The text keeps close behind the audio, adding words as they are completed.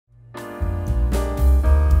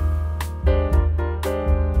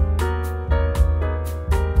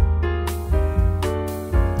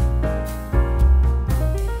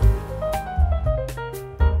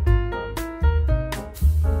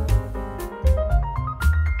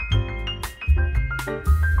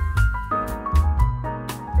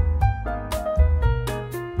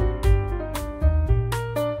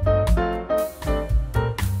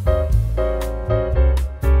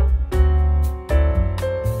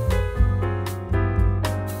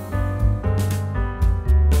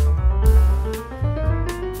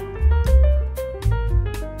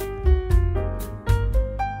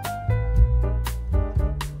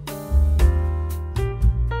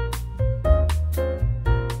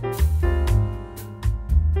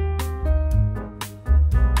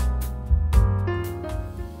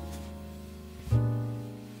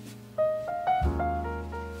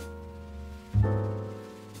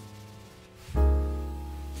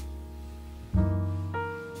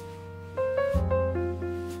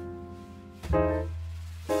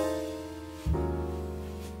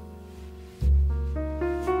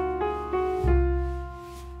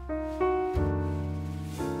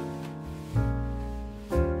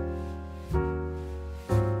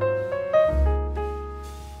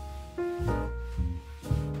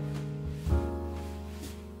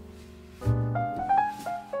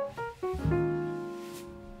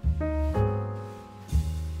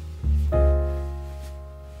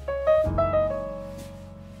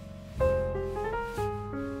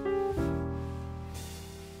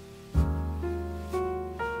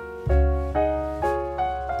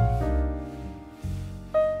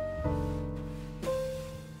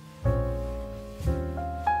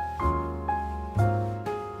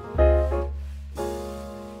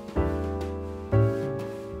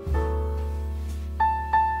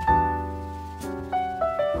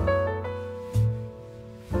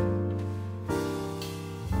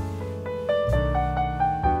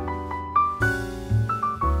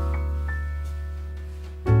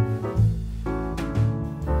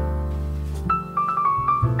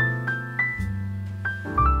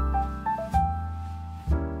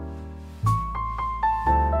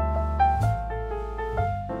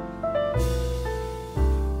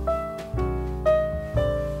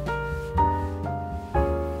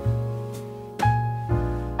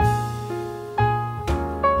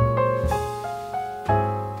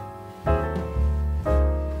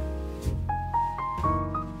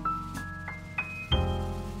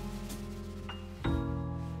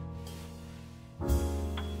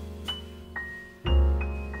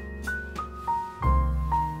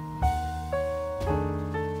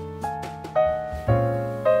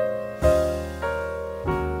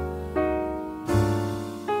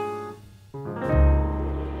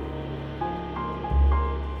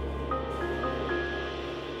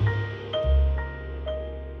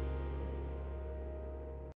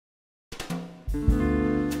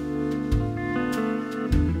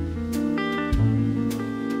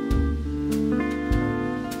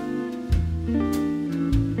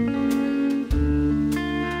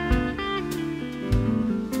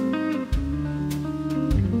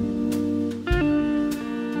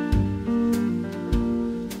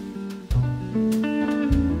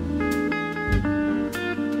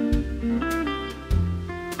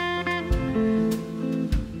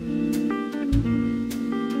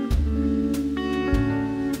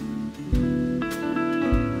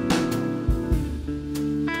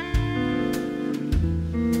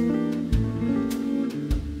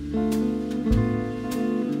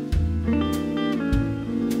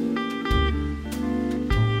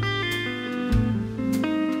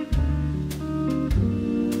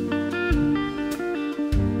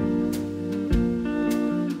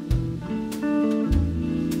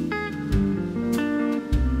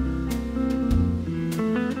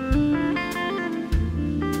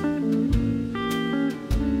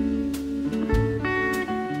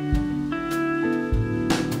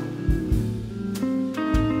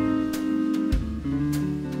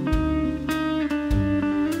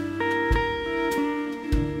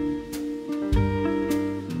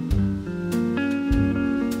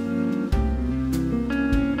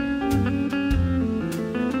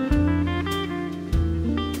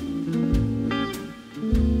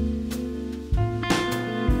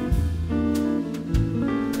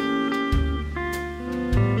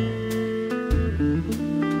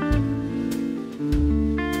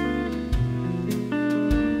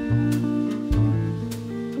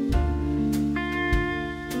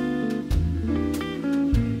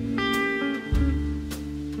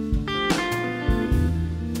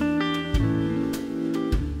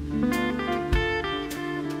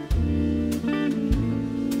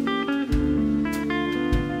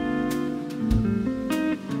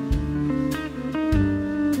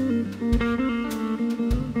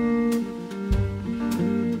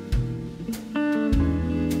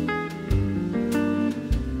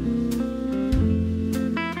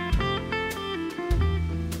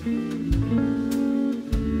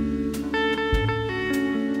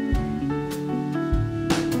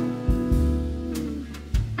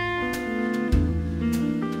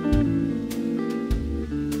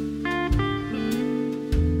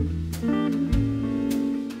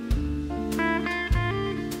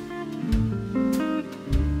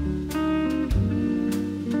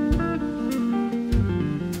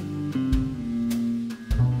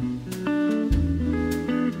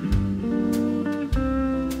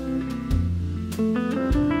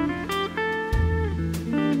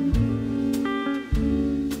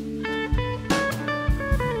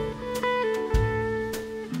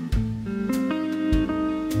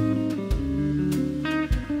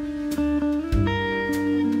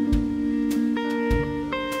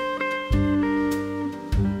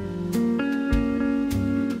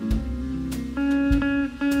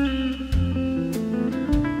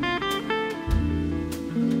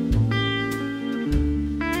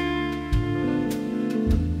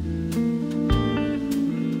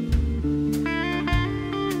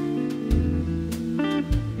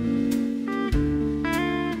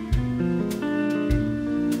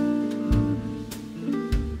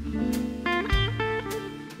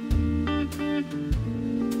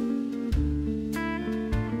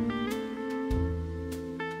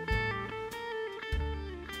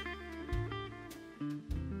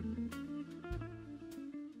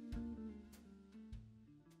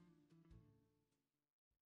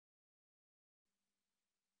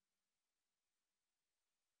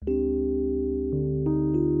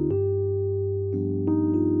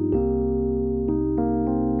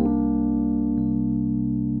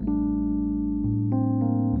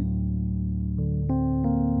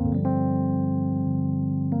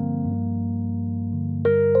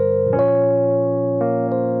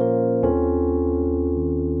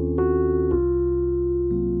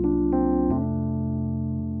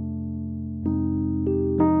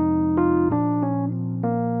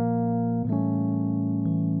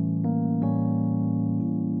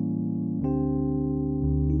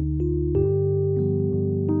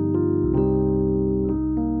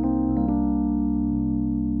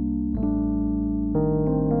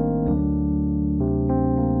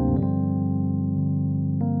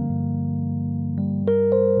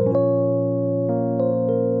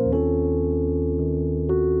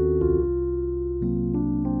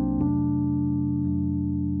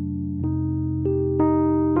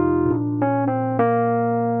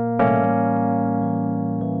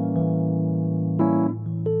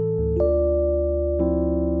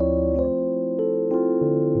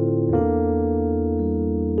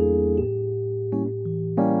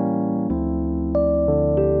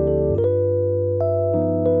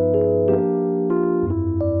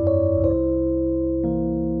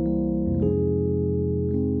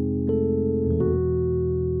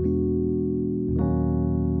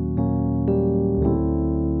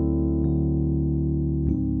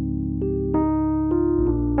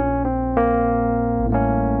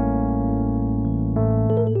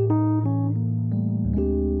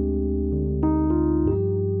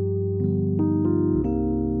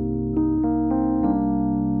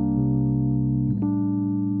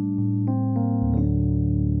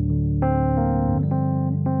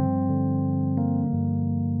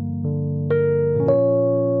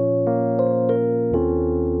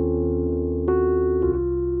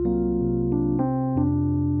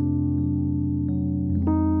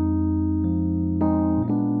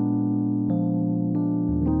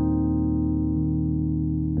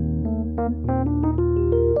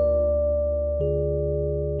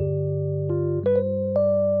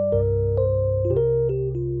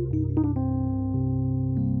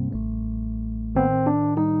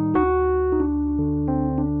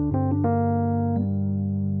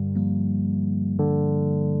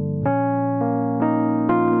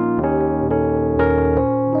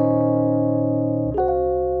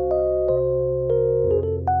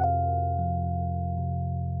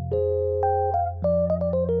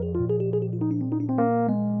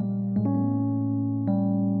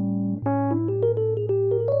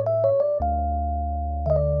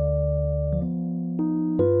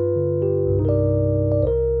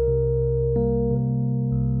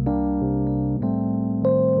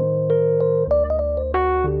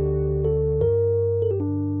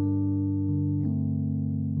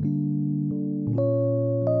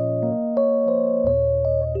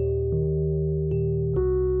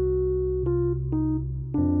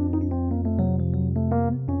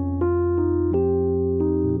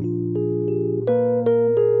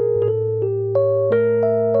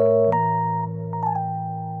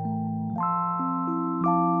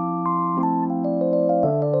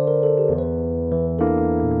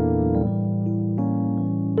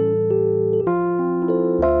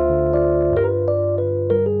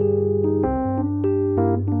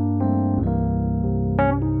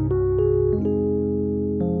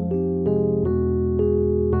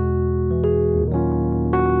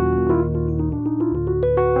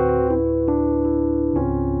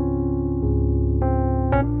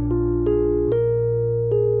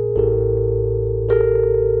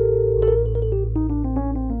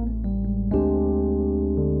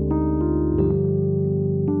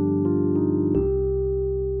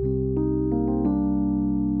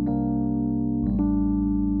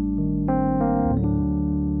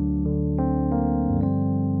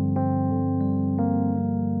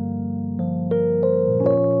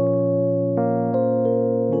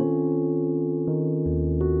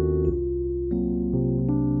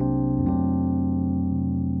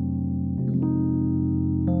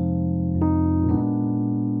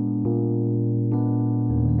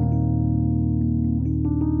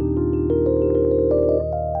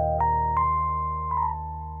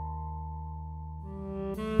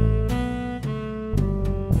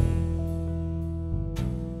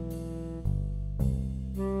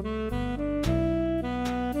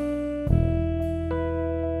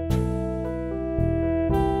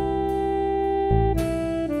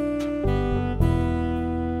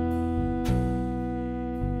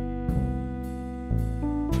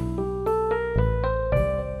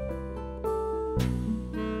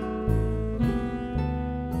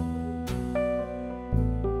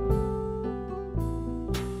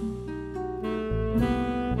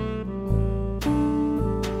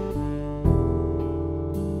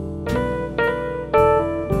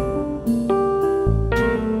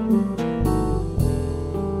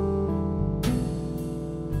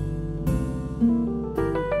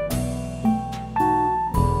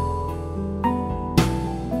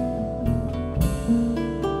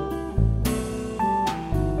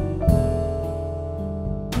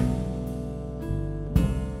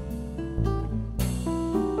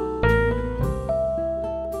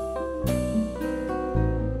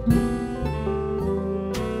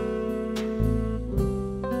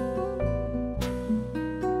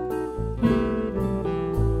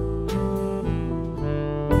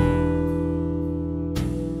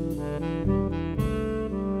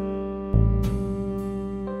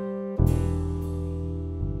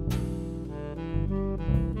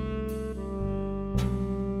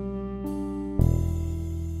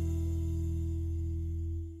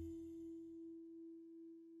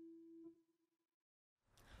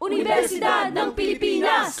Universidad ng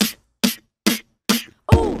Pilipinas.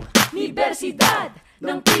 Universidad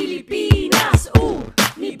ng Pilipinas.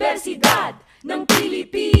 Universidad ng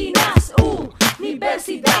Pilipinas.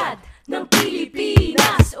 Universidad ng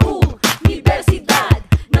Pilipinas. Universidad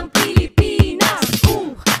ng Pilipinas.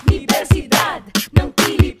 Universidad ng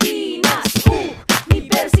Pilipinas.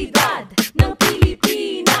 Universidad ng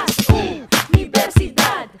Pilipinas.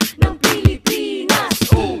 Universidad ng Pilipinas.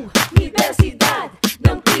 Universidad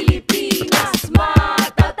ng Pilipinas.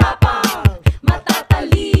 Matatapang,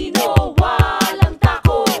 matatalino, walang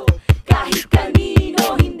takot. Kahit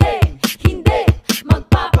kanino, hindi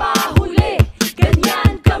magpapahuli.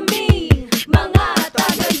 Ganyan kami, mga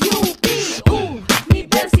taga-UP.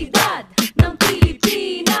 Universidad ng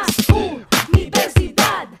Pilipinas.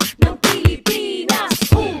 Universidad ng Pilipinas.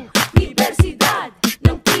 Universidad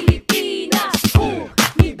ng Pilipinas.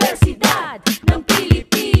 Universidad ng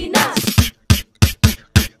Pilipinas.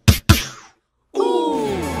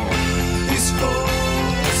 Isko,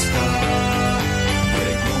 Iska,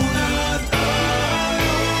 break muna tayo.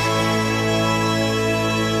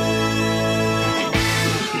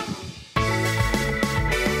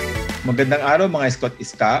 Magandang araw mga Isko at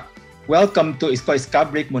Iska. Welcome to Isko Iska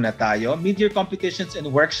Break Muna Tayo, Midyear competitions and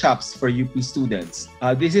workshops for UP students.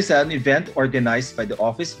 This is an event organized by the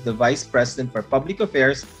Office of the Vice President for Public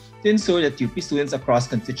Affairs to ensure that UP students across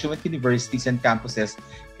constituent universities and campuses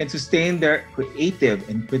can sustain their creative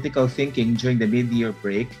and critical thinking during the mid-year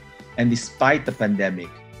break and despite the pandemic.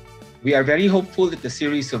 We are very hopeful that the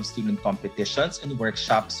series of student competitions and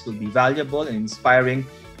workshops will be valuable and inspiring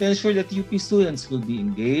to ensure that UP students will be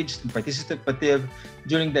engaged and participative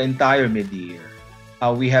during the entire mid-year.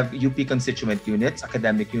 We have UP constituent units,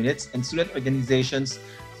 academic units, and student organizations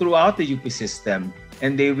throughout the UP system,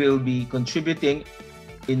 and they will be contributing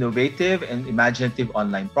innovative and imaginative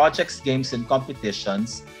online projects, games, and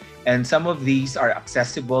competitions. And some of these are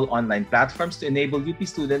accessible online platforms to enable UP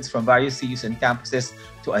students from various CUs and campuses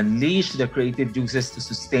to unleash their creative juices to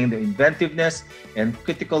sustain their inventiveness and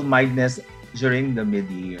critical mindedness during the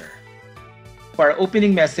mid-year. For our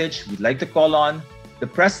opening message, we'd like to call on the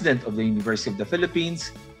President of the University of the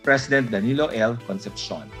Philippines, President Danilo L.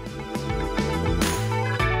 Concepcion.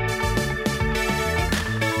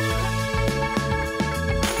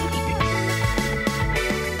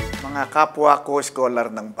 Mga kapwa ko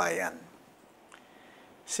scholar ng bayan,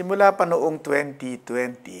 simula pa noong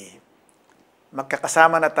 2020,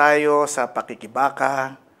 magkakasama na tayo sa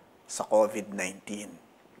pakikibaka sa COVID-19.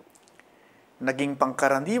 Naging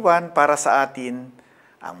pangkaraniwan para sa atin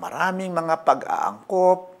ang maraming mga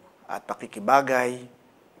pag-aangkop at pakikibagay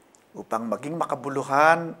upang maging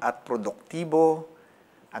makabuluhan at produktibo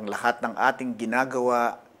ang lahat ng ating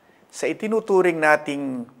ginagawa sa itinuturing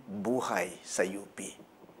nating buhay sa UP.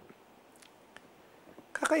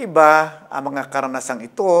 Kakaiba ang mga karanasang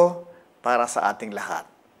ito para sa ating lahat.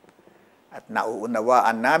 At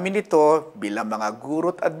nauunawaan namin ito bilang mga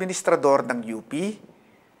guro't administrador ng UP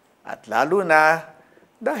at lalo na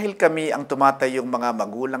dahil kami ang tumatayong mga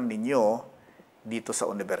magulang ninyo dito sa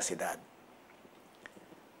universidad.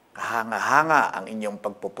 Kahanga-hanga ang inyong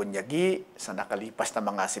pagpupunyagi sa nakalipas na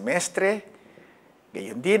mga semestre,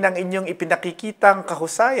 gayon din ang inyong ipinakikitang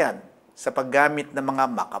kahusayan sa paggamit ng mga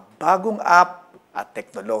makabagong app at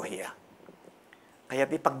teknolohiya.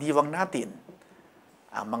 Kaya't ipagdiwang natin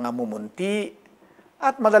ang mga mumunti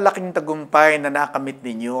at malalaking tagumpay na nakamit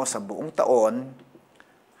ninyo sa buong taon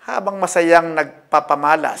habang masayang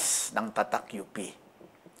nagpapamalas ng tatak UP.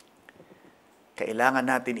 Kailangan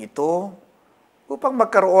natin ito upang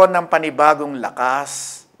magkaroon ng panibagong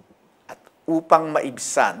lakas at upang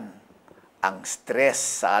maibsan ang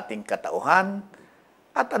stress sa ating katauhan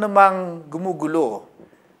at anumang gumugulo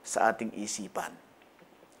sa ating isipan.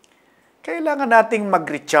 Kailangan nating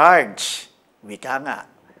mag-recharge, wika nga,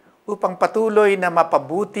 upang patuloy na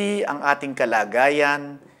mapabuti ang ating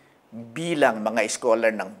kalagayan bilang mga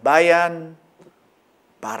scholar ng bayan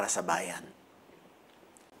para sa bayan.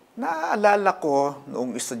 Naaalala ko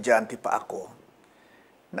noong estudyante pa ako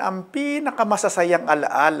na ang pinakamasasayang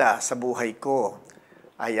alaala sa buhay ko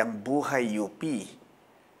ay ang buhay UP.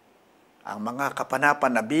 Ang mga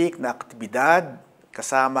kapanapanabik na aktibidad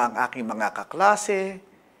kasama ang aking mga kaklase,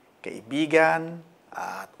 kaibigan,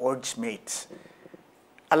 at org mates.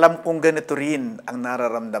 Alam kong ganito rin ang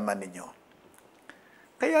nararamdaman ninyo.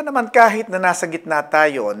 Kaya naman kahit na nasa gitna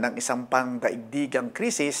tayo ng isang pangdaigdigang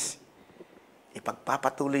krisis,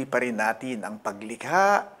 ipagpapatuloy pa rin natin ang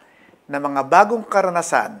paglikha ng mga bagong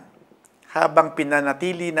karanasan habang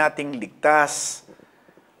pinanatili nating ligtas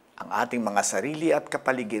ang ating mga sarili at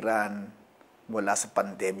kapaligiran mula sa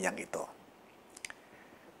pandemyang ito.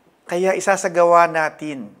 Kaya isasagawa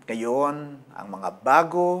natin ngayon ang mga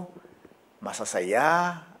bago,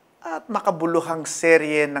 masasaya at makabuluhang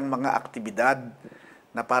serye ng mga aktibidad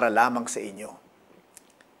na para lamang sa inyo.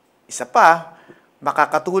 Isa pa,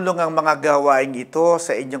 makakatulong ang mga gawaing ito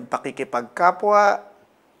sa inyong pakikipagkapwa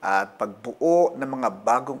at pagbuo ng mga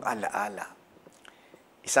bagong alaala.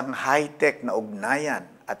 Isang high-tech na ugnayan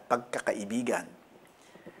at pagkakaibigan.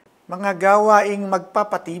 Mga gawaing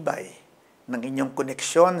magpapatibay ng inyong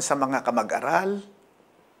koneksyon sa mga kamag-aral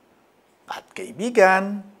at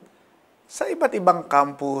kaibigan sa iba't ibang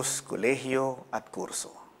campus, kolehiyo at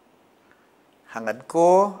kurso. Hangad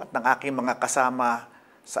ko at ng aking mga kasama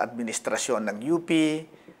sa administrasyon ng UP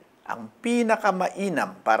ang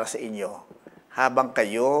pinakamainam para sa inyo habang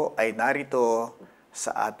kayo ay narito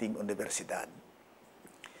sa ating universidad.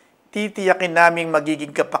 Titiyakin naming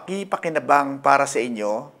magiging kapaki-pakinabang para sa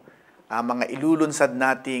inyo ang mga ilulunsad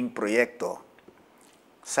nating proyekto.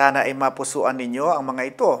 Sana ay mapusuan ninyo ang mga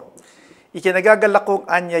ito. Ikinagagalak kong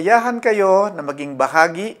anyayahan kayo na maging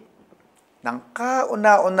bahagi ng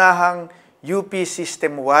kauna-unahang UP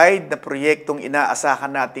system-wide na proyektong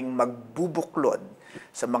inaasahan nating magbubuklod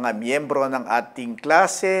sa mga miyembro ng ating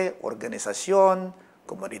klase, organisasyon,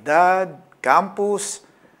 komunidad, campus,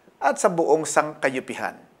 at sa buong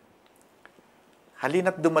sangkayupihan.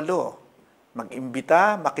 Halina't dumalo,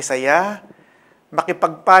 mag-imbita, makisaya,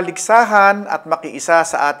 makipagpaligsahan at makiisa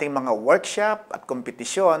sa ating mga workshop at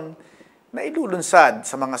kompetisyon na ilulunsad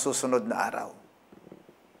sa mga susunod na araw.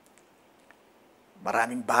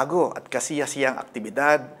 Maraming bago at kasiyasiyang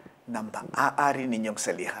aktibidad na maaari ninyong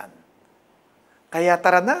salihan. Kaya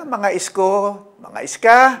tara na mga Isko, mga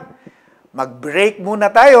Iska, mag-break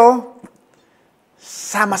muna tayo.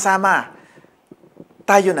 Sama-sama,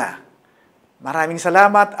 tayo na. Maraming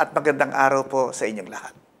salamat at magandang araw po sa inyong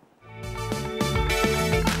lahat.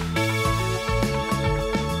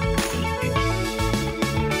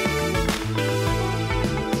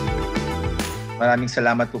 Maraming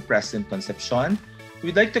salamat po, President Concepcion.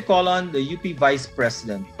 We'd like to call on the UP Vice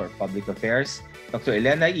President for Public Affairs, Dr.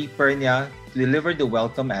 Elena E. Pemia, to deliver the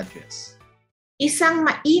welcome address. Isang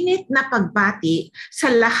mainit na pagbati sa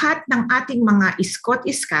lahat ng ating mga Isko't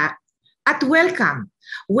Iska at welcome.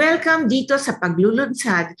 Welcome dito sa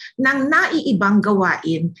paglulunsad ng naiibang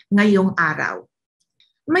gawain ngayong araw.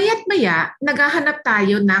 Maya't maya, naghahanap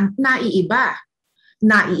tayo ng naiiba.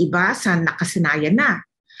 Naiiba sa nakasanayan na.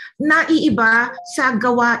 Naiiba sa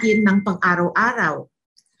gawain ng pang-araw-araw.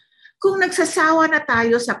 Kung nagsasawa na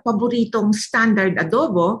tayo sa paboritong standard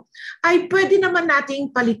adobo, ay pwede naman nating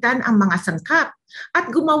palitan ang mga sangkap at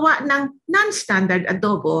gumawa ng non-standard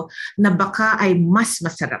adobo na baka ay mas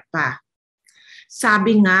masarap pa.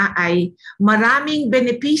 Sabi nga ay maraming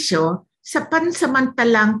benepisyo sa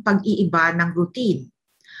pansamantalang pag-iiba ng routine.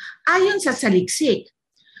 Ayon sa saliksik,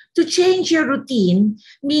 to change your routine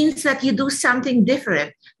means that you do something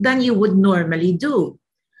different than you would normally do.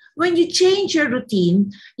 When you change your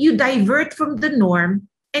routine, you divert from the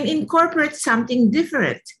norm and incorporate something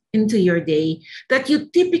different into your day that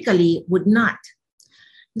you typically would not.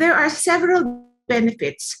 There are several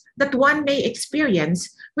benefits that one may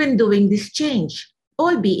experience when doing this change,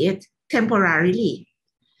 albeit temporarily.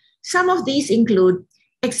 Some of these include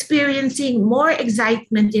experiencing more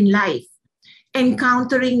excitement in life,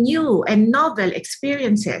 encountering new and novel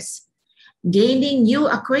experiences, gaining new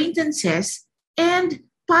acquaintances, and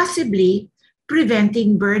possibly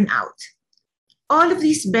preventing burnout. All of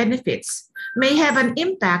these benefits may have an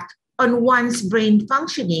impact on one's brain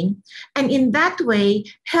functioning and in that way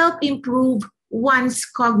help improve one's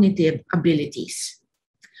cognitive abilities.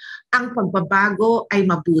 Ang pagbabago ay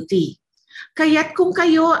mabuti. Kaya't kung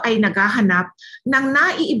kayo ay naghahanap ng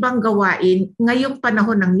naiibang gawain ngayong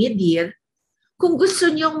panahon ng midyear, kung gusto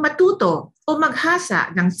niyong matuto o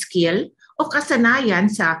maghasa ng skill o kasanayan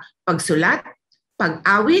sa pagsulat,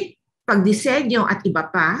 pag-awit, pagdisenyo at iba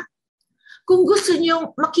pa, kung gusto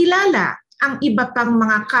niyong makilala ang iba pang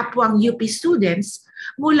mga kapwang UP students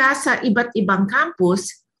mula sa iba't ibang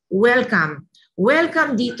campus, welcome.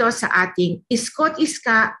 Welcome dito sa ating Isko't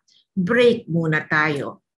Iska, break muna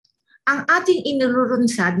tayo. Ang ating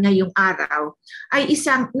inilulunsad ngayong araw ay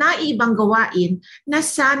isang naibang gawain na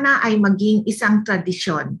sana ay maging isang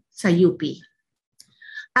tradisyon sa UP.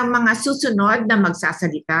 Ang mga susunod na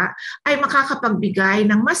magsasalita ay makakapagbigay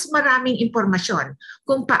ng mas maraming impormasyon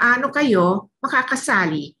kung paano kayo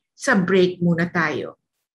makakasali sa break muna tayo.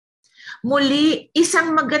 Muli,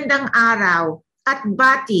 isang magandang araw at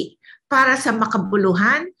bati para sa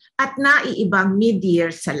makabuluhan at naiibang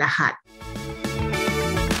midyear sa lahat.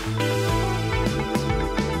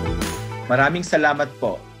 Maraming salamat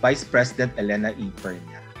po, Vice President Elena E.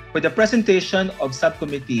 Pemia. For the presentation of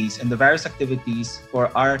subcommittees and the various activities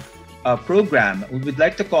for our program, we would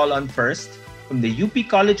like to call on first from the UP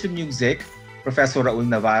College of Music, Professor Raul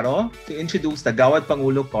Navarro, to introduce the Gawad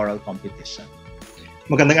Pangulo Choral Competition.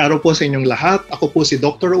 Magandang araw po sa inyong lahat. Ako po si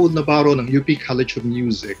Dr. Raul Navarro ng UP College of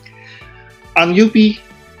Music. Ang UP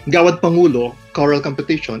Gawad Pangulo Choral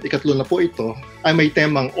Competition, ikatlo na po ito, ay may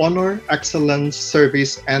temang Honor, Excellence,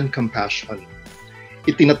 Service, and Compassion.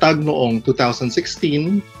 Itinatag noong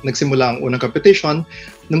 2016, nagsimula ang unang competition.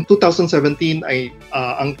 Noong 2017 ay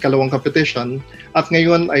ang kalawang competition at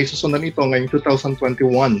ngayon ay susundan ito ngayong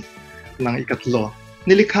 2021 ng ikatlo.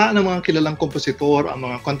 Nilikha ng mga kilalang kompositor ang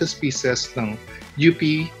mga contest pieces ng UP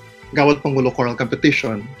Gawad Pangulo Choral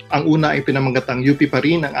Competition. Ang una ay pinamagatang UP pa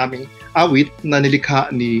rin ang aming awit na nilikha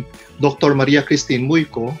ni Dr. Maria Christine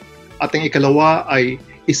Muyco at ang ikalawa ay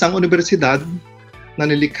isang universidad na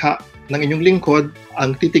nilikha ng inyong lingkod.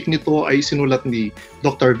 Ang titik nito ay sinulat ni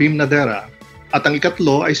Dr. Bim Nadera at ang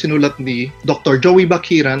ikatlo ay sinulat ni Dr. Joey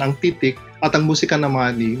Bakiran ang titik at ang musika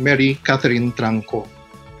naman ni Mary Catherine Tranco.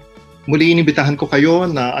 Muli inibitahan ko kayo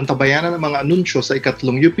na antabayanan ang mga anunsyo sa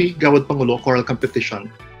ikatlong UP Gawad Pangulo Choral Competition.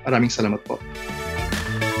 Maraming salamat po.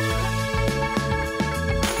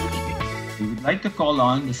 We would like to call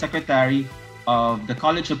on the Secretary of the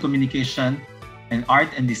College of Communication and Art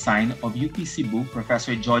and Design of UP Cebu,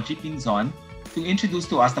 Professor Georgie Pinzon, to introduce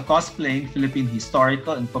to us the Cosplaying Philippine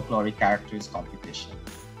Historical and Folkloric Characters Competition.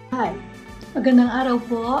 Hi, magandang araw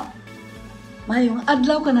po. Mayong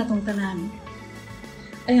adlaw ka natong tanan.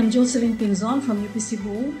 I am Jocelyn Pinzon from UP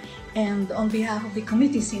Cebu, and on behalf of the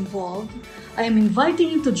committees involved, I am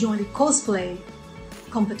inviting you to join the cosplay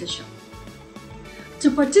competition. To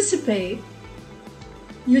participate,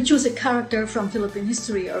 you choose a character from Philippine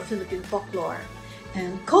history or Philippine folklore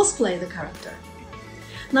and cosplay the character.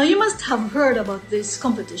 Now you must have heard about this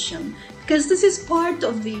competition because this is part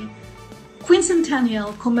of the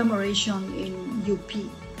quincentennial commemoration in UP.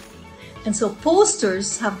 And so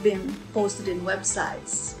posters have been posted in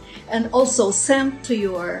websites and also sent to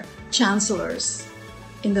your chancellors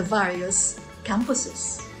in the various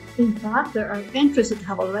campuses. In fact, there are entries that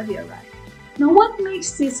have already arrived. Now, what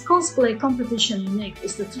makes this cosplay competition unique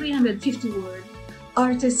is the 350-word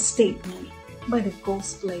artist statement by the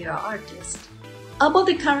cosplayer artist about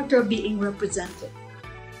the character being represented.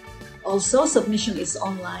 Also, submission is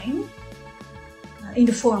online in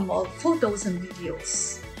the form of photos and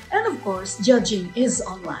videos. And of course, judging is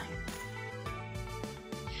online.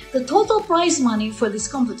 The total prize money for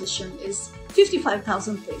this competition is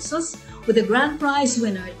 55,000 pesos, with the grand prize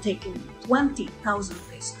winner taking 20,000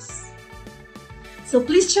 pesos. So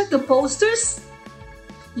please check the posters.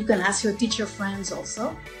 You can ask your teacher friends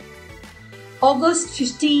also. August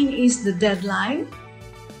 15 is the deadline.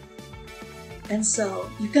 And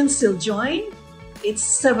so you can still join. It's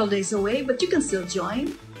several days away, but you can still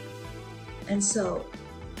join. And so,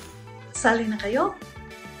 sali na kayo.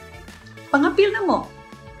 Pangapil na mo.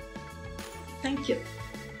 Thank you.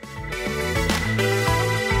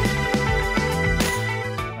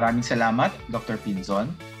 Maraming salamat, Dr.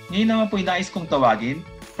 Pinzon. Ngayon naman po nais kong tawagin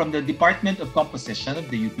from the Department of Composition of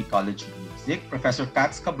the UP College of Music, Professor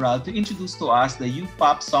Katz Cabral, to introduce to us the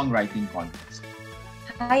UPOP Songwriting Contest.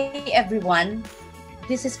 Hi everyone,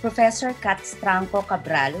 this is Professor Katz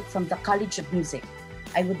Cabral from the College of Music.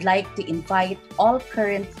 I would like to invite all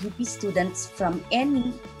current UP students from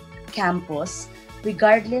any campus,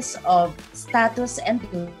 regardless of status and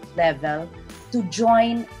level, to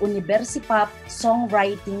join UPV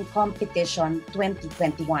Songwriting Competition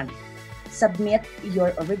 2021. Submit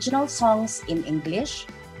your original songs in English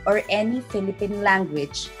or any Philippine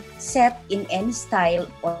language set in any style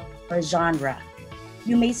or genre.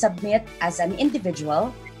 You may submit as an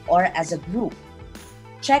individual or as a group.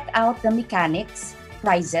 Check out the mechanics,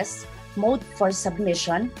 prizes, mode for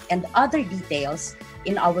submission, and other details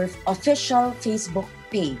in our official Facebook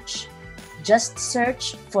page. Just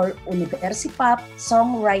search for UPV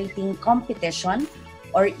Songwriting Competition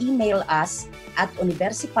or email us at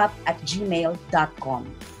universipop@gmail.com.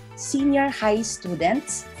 Senior high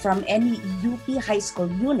students from any UP high school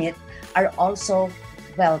unit are also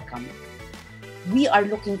welcome. We are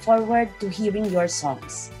looking forward to hearing your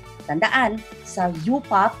songs. Tandaan, sa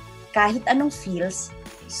UPOP, kahit anong feels,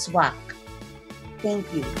 swak. Thank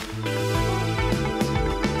you.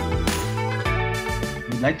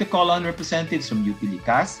 We'd like to call on representatives from UP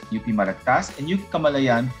Likas, UP Kamaragtas, and UP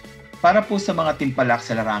Kamalayan para po sa mga timpalak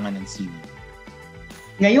sa larangan ng sining.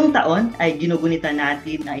 Ngayong taon ay ginugunita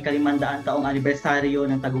natin ang 500 taong anibersaryo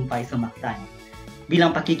ng tagumpay sa Mactan.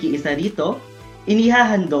 Bilang pakikiisa rito,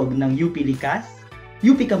 inihahandog ng UP Likas,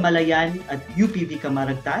 UP Kamalayan at UPV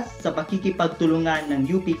Kamaragtas sa pakikipagtulungan ng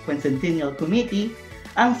UP Quincentennial Committee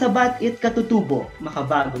ang Sabat at Katutubo,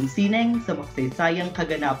 Makabagong Sineng sa Makasaysayang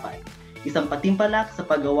Kaganapan, isang patimpalak sa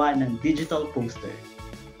paggawa ng digital poster.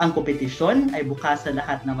 Ang kompetisyon ay bukas sa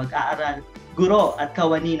lahat ng mag-aaral, guro at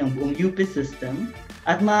kawani ng buong UP system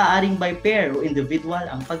at maaaring by pair o individual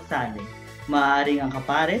ang pagsali. Maaaring ang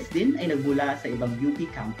kapares din ay nagmula sa ibang UP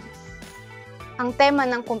campus. Ang tema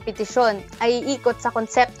ng kompetisyon ay iikot sa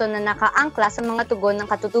konsepto na nakaangkla sa mga tugon ng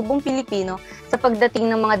katutubong Pilipino sa pagdating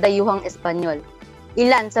ng mga dayuhang Espanyol.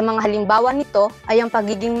 Ilan sa mga halimbawa nito ay ang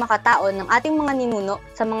pagiging makatao ng ating mga ninuno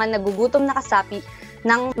sa mga nagugutom na kasapi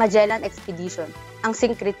ng Magellan Expedition, ang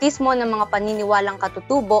sinkretismo ng mga paniniwalang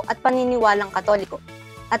katutubo at paniniwalang katoliko,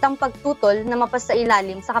 at ang pagtutol na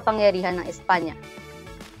mapasailalim sa kapangyarihan ng Espanya.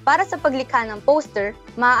 Para sa paglikha ng poster,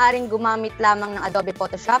 maaaring gumamit lamang ng Adobe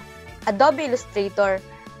Photoshop, Adobe Illustrator,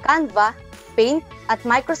 Canva, Paint, at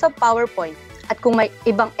Microsoft PowerPoint. At kung may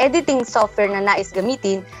ibang editing software na nais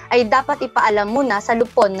gamitin, ay dapat ipaalam muna sa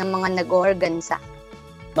lupon ng mga nag-oorganisa.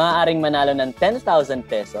 Maaaring manalo ng 10,000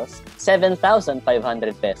 pesos, 7,500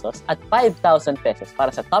 pesos, at 5,000 pesos para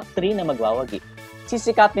sa top 3 na magwawagi.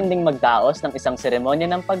 Sisikapin ding magdaos ng isang seremonya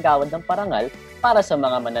ng paggawad ng parangal para sa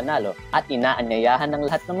mga mananalo at inaanyayahan ng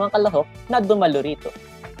lahat ng mga kalahok na dumalo rito.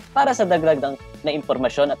 Para sa dagdag na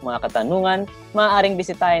impormasyon at mga katanungan, maaaring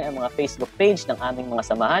bisitahin ang mga Facebook page ng aming mga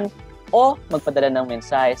samahan o magpadala ng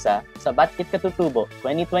mensahe sa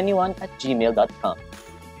sabatkitKatutubo2021@gmail.com.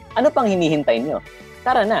 Ano pang hinihintay nyo?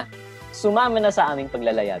 Tara na, sumama na sa aming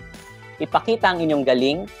paglalayag. Ipakita ang inyong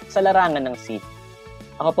galing sa larangan ng city.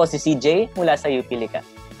 Ako po si CJ mula sa UP Likas.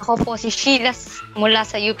 Ako po si Sheila mula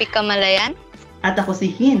sa UP Kamalayan. At ako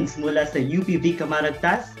si Hinz mula sa UPV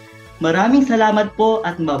Kamaragtas. Maraming salamat po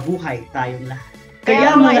at mabuhay tayong lahat.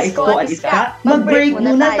 Kaya mga Isko at Iska, mag-break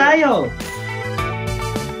muna tayo!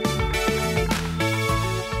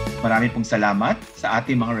 Marami pong salamat sa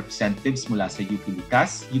ating mga representatives mula sa UP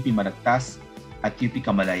Likas, UP Maragtas at UP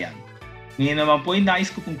Kamalayan. Ngayon naman po ay nais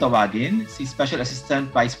ko pong tawagin si Special Assistant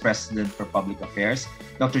Vice President for Public Affairs,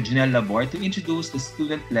 Dr. Janelle Labor, to introduce the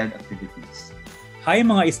student-led activities. Hi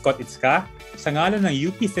mga Isko at Iska! Sa ngalan ng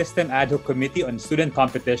UP System Ad Hoc Committee on Student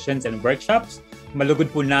Competitions and Workshops,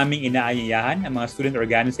 malugod po naming inaanyayahan ang mga student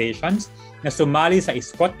organizations na sumali sa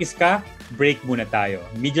Isko at Iska, Break Muna Tayo,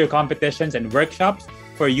 Midyear Competitions and Workshops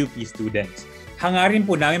for UP students. Hangarin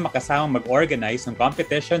po namin makasamang mag-organize ng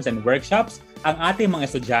competitions and workshops ang ating mga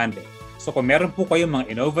estudyante. So kung meron po kayong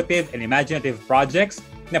mga innovative and imaginative projects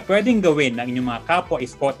na pwedeng gawin ng inyong mga kapwa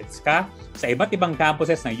Isko at Iska sa iba't ibang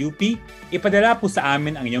campuses ng UP, ipadala po sa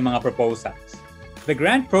amin ang inyong mga proposals. The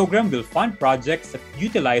grant program will fund projects that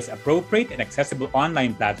utilize appropriate and accessible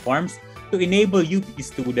online platforms to enable UP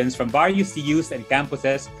students from various CUs and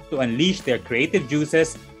campuses to unleash their creative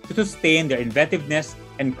juices to sustain their inventiveness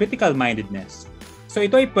and critical-mindedness. So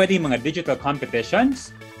ito ay pwedeng mga digital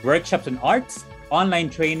competitions, workshops on arts, online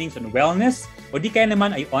trainings on wellness, o di kaya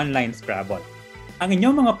naman ay online Scrabble. Ang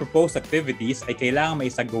inyong mga proposed activities ay kailangang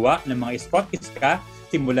maisagawa ng mga Isko at Iska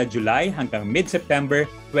simula July hanggang mid-September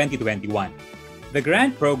 2021. The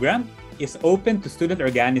grant program is open to student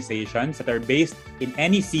organizations that are based in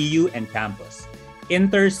any CU and campus.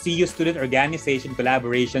 Inter-CU student organization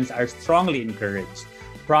collaborations are strongly encouraged.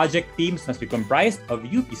 Project teams must be comprised of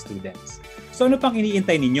UP students. So ano pang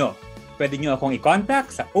iniintay ninyo? Pwede nyo akong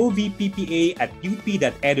i-contact sa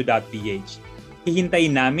ovppa@up.edu.ph.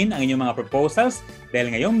 Hihintayin namin ang inyong mga proposals dahil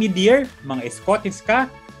ngayong mid-year, mga Isko at Iska,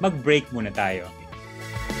 mag-break muna tayo.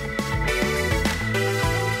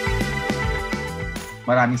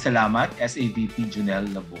 Maraming salamat, SAVP Janelle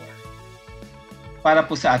Labor. Para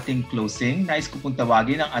po sa ating closing, nais ko pong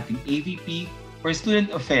tawagin ang ating AVP for Student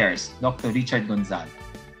Affairs, Dr. Richard Gonzalo.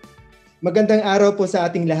 Magandang araw po sa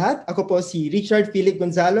ating lahat. Ako po si Richard Philip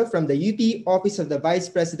Gonzalo from the UP Office of the Vice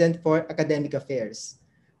President for Academic Affairs.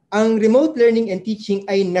 Ang remote learning and teaching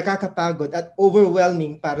ay nakakapagod at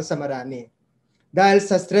overwhelming para sa marami. Dahil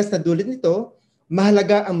sa stress na dulot nito,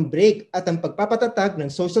 mahalaga ang break at ang pagpapatatag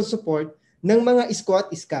ng social support ng mga Isko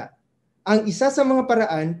at Iska. Ang isa sa mga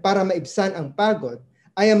paraan para maibsan ang pagod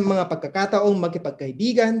ay ang mga pagkakataong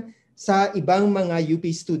makipagkaibigan sa ibang mga UP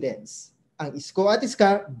students. Ang Isko at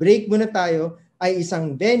Iska, Break Muna Tayo, ay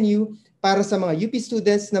isang venue para sa mga UP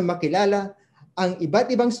students na makilala ang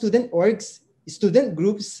iba't ibang student orgs, student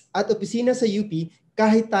groups at opisina sa UP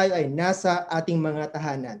kahit tayo ay nasa ating mga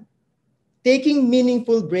tahanan. Taking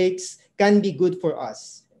meaningful breaks can be good for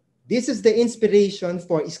us. This is the inspiration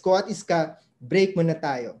for Isko at Iska, Break Muna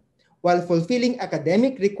Tayo. While fulfilling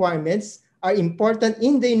academic requirements are important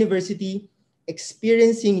in the university,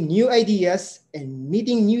 experiencing new ideas and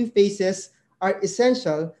meeting new faces are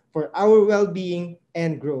essential for our well-being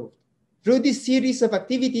and growth. Through this series of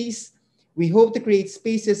activities, we hope to create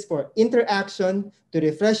spaces for interaction to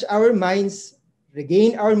refresh our minds,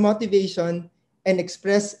 regain our motivation, and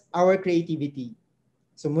express our creativity.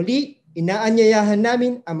 So muli, inaanyayahan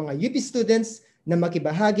namin ang mga UP students na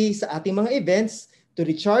makibahagi sa ating mga events to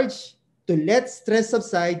recharge, to let stress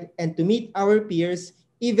subside, and to meet our peers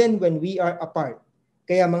even when we are apart.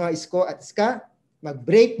 Kaya mga Isko at Iska,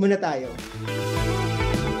 mag-break muna tayo.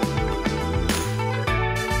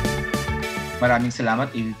 Maraming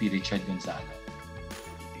salamat, AVP Richard Gonzalo.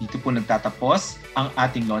 Dito po nagtatapos ang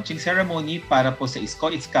ating launching ceremony para po sa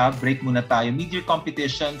Isko Iska Break Muna Tayo Midyear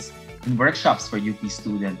Competitions and Workshops for UP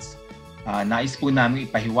Students. Nais po namin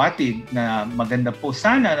ipahiwatig na maganda po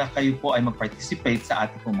sana na kayo po ay mag-participate sa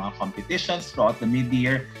ating po mga competitions throughout the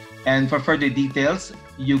midyear. And for further details,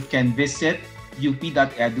 you can visit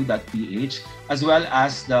up.edu.ph as well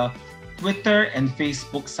as the Twitter and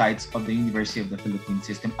Facebook sites of the University of the Philippine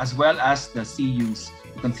System, as well as the CU's,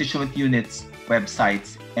 the constituent units,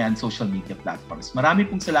 websites, and social media platforms. Marami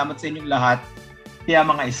pong salamat sa inyong lahat. Kaya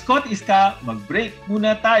mga Isko at Iska, mag-break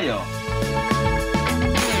muna tayo.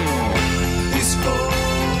 Isko,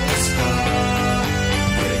 Iska,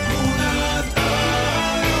 break muna tayo.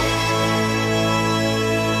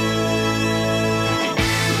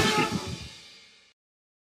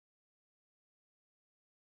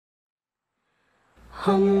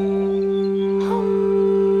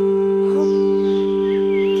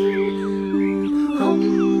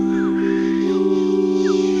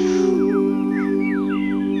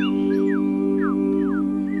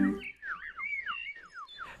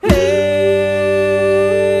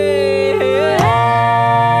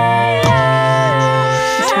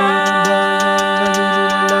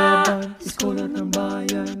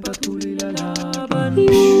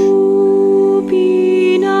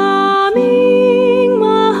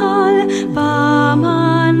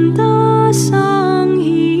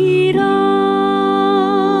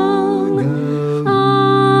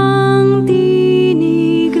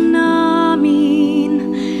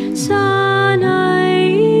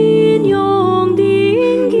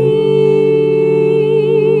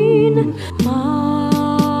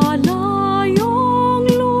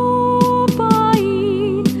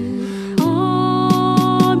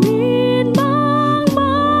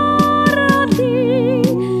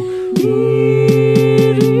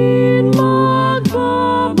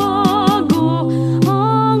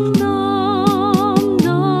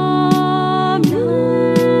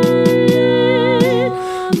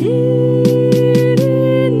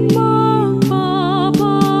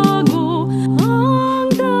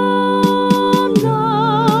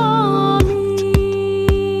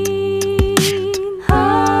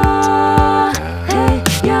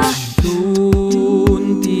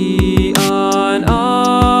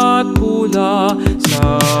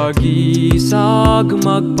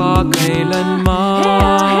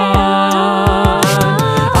 magpakailanman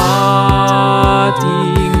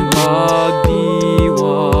ating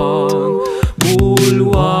pagdiwang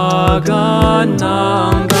bulwagan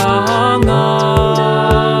ng kahangal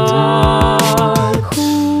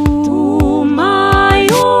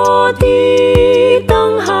humayo di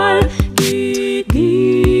tanghal dito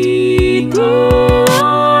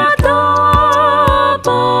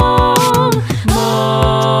tapang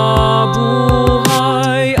mabuhay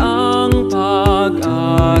ang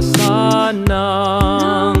pag-asa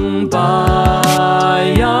ng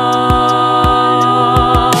bayan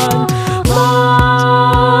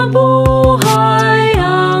mabuhay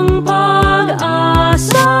ang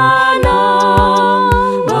pag-asa ng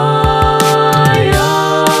bayan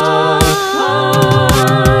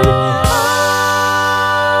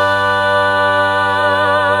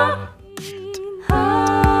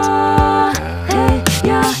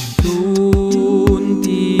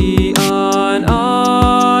tuntian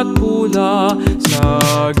at pula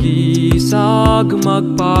sa gisag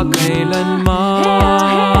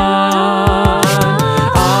magpakailanman